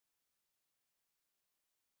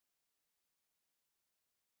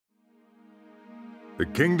The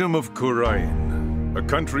Kingdom of Khurain, a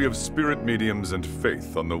country of spirit mediums and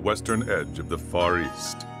faith on the western edge of the Far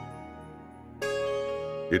East.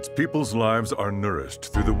 Its people's lives are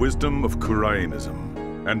nourished through the wisdom of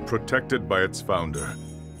Khurainism and protected by its founder,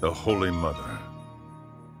 the Holy Mother.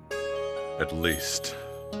 At least,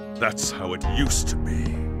 that's how it used to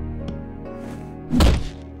be.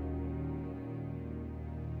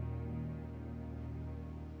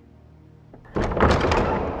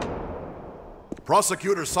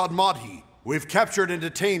 Prosecutor Sadmadhi, we've captured and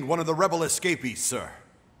detained one of the rebel escapees, sir.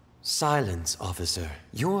 Silence, officer.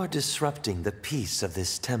 You're disrupting the peace of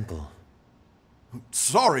this temple.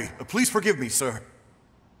 Sorry. Please forgive me, sir.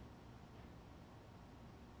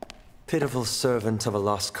 Pitiful servant of a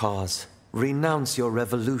lost cause, renounce your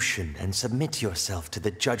revolution and submit yourself to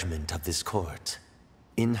the judgment of this court.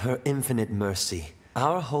 In her infinite mercy,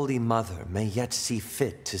 our Holy Mother may yet see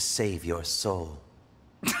fit to save your soul.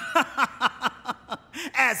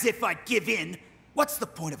 As if I'd give in! What's the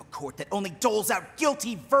point of a court that only doles out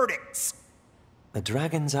guilty verdicts? A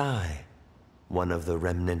dragon's eye. One of the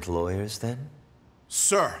remnant lawyers, then?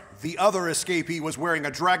 Sir, the other escapee was wearing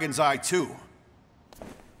a dragon's eye, too.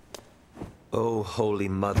 O Holy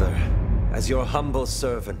Mother, as your humble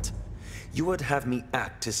servant, you would have me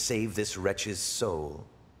act to save this wretch's soul.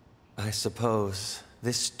 I suppose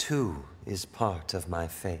this, too, is part of my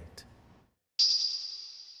fate.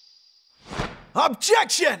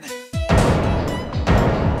 Objection!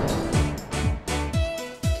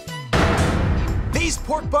 These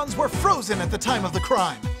pork buns were frozen at the time of the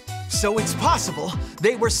crime, so it's possible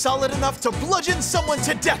they were solid enough to bludgeon someone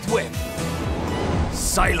to death with.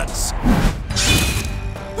 Silence!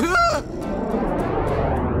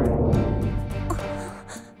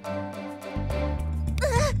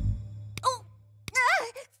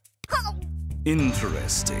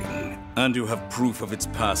 Interesting. And you have proof of its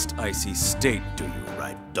past icy state, do you,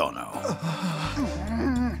 right, Dono?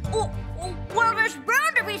 Well, there's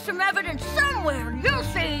bound to be some evidence somewhere, you'll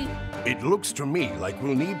see. It looks to me like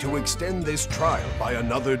we'll need to extend this trial by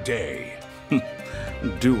another day.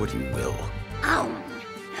 Do what you will.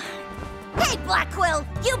 Hey, Blackquill,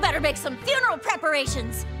 you better make some funeral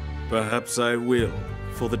preparations. Perhaps I will,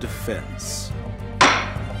 for the defense.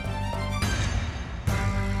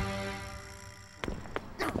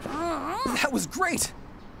 That was great!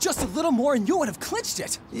 Just a little more and you would have clinched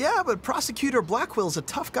it! Yeah, but Prosecutor Blackwell's a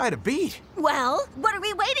tough guy to beat. Well, what are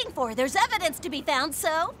we waiting for? There's evidence to be found,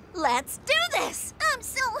 so let's do this! I'm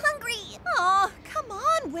so hungry! Oh, come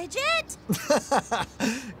on, Widget!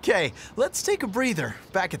 Okay, let's take a breather.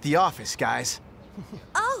 Back at the office, guys.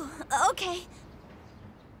 Oh, okay.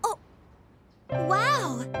 Oh,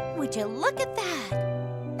 wow! Would you look at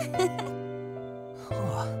that?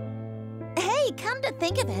 Hey, come to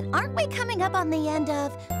think of it, aren't we coming up on the end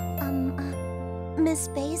of, Miss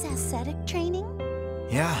Bay's ascetic training?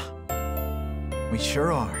 Yeah, we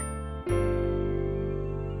sure are.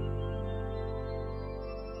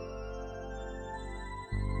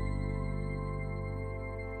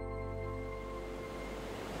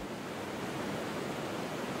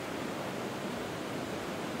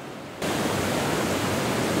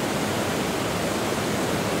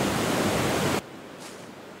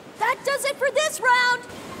 That does it for this round!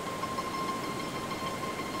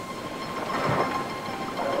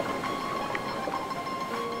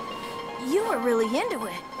 You were really into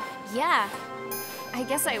it. Yeah, I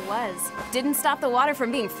guess I was. Didn't stop the water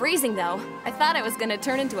from being freezing, though. I thought I was gonna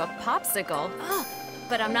turn into a popsicle.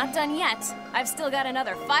 But I'm not done yet. I've still got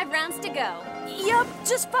another 5 rounds to go. Yup,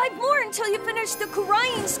 just 5 more until you finish the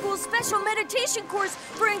Khurain School Special Meditation course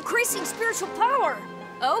for increasing spiritual power.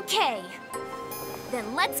 Okay.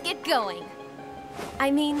 Then let's get going.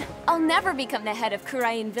 I mean, I'll never become the head of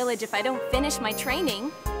Khurain Village if I don't finish my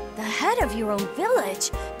training. The head of your own village?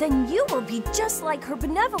 Then you will be just like her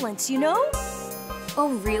benevolence, you know?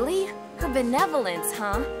 Oh, really? Her benevolence,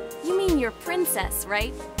 huh? You mean your princess,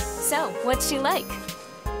 right? So, what's she like?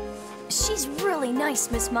 She's really nice,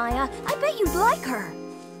 Miss Maya. I bet you'd like her.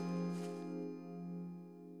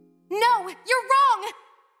 No, you're wrong!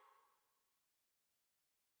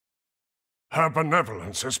 Her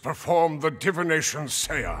benevolence has performed the divination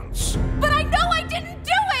seance. But I know I didn't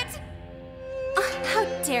do it! How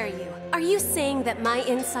dare you? Are you saying that my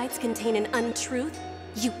insights contain an untruth?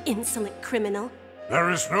 You insolent criminal. There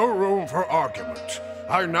is no room for argument.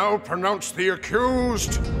 I now pronounce the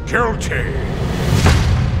accused guilty.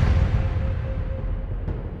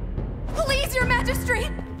 Please, Your Majesty!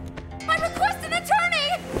 I request an attorney!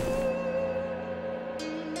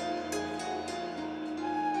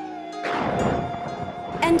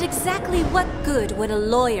 And exactly what good would a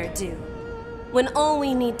lawyer do? when all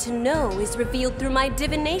we need to know is revealed through my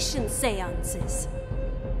divination seances?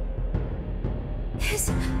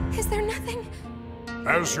 Is there nothing?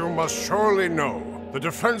 As you must surely know, the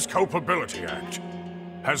Defense Culpability Act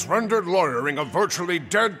has rendered lawyering a virtually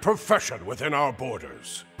dead profession within our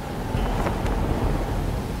borders.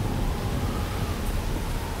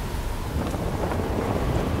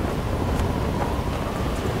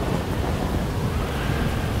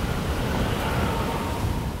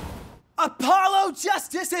 Apollo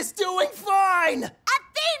Justice is doing fine!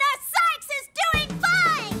 Athena Sykes is doing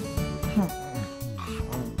fine!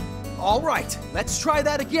 All right, let's try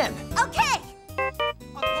that again. Okay!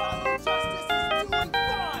 Apollo Justice is doing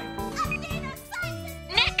fine! Athena Sykes is...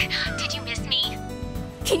 Nick, did you miss me?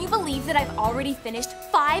 Can you believe that I've already finished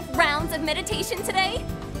 5 rounds of meditation today?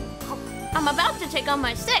 I'm about to take on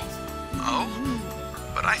my 6th. Oh?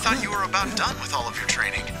 But I thought you were about done with all of your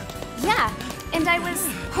training. Yeah, and I was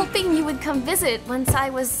hoping you would come visit once I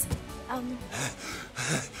was, Huh?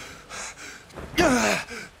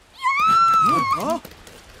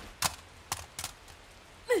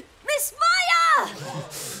 Miss Maya!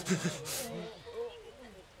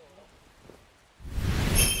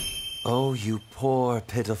 Oh, you poor,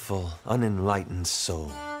 pitiful, unenlightened soul.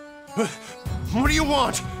 What do you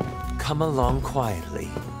want? Come along quietly,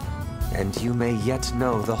 and you may yet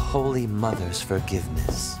know the Holy Mother's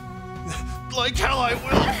forgiveness. Like hell I will!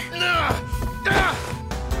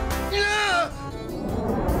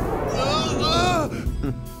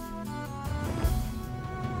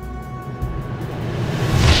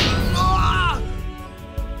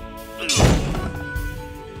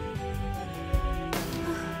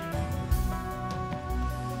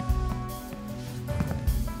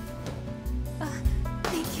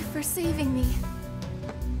 thank you for saving me.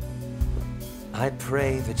 I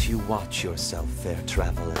pray that you watch yourself, fair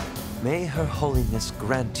traveler. May Her Holiness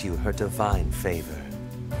grant you her divine favor.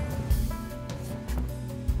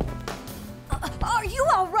 Are you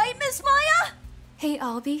all right, Miss Maya? Hey,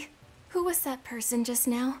 Albie, who was that person just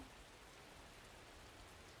now?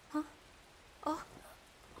 Huh? Oh.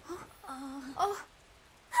 Oh.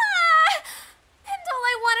 Ah! And all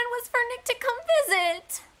I wanted was for Nick to come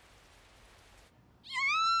visit.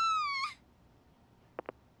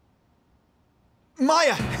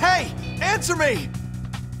 Maya, hey! Answer me!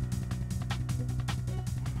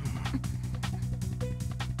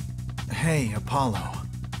 Hey, Apollo.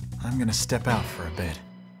 I'm gonna step out for a bit.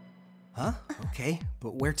 Huh? Okay,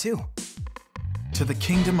 but where to? To the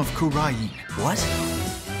kingdom of Wright. What?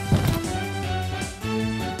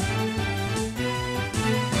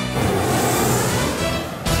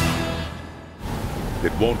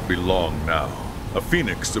 It won't be long now. A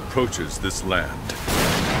phoenix approaches this land.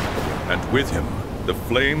 And with him, the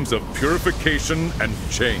flames of purification and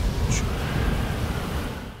change.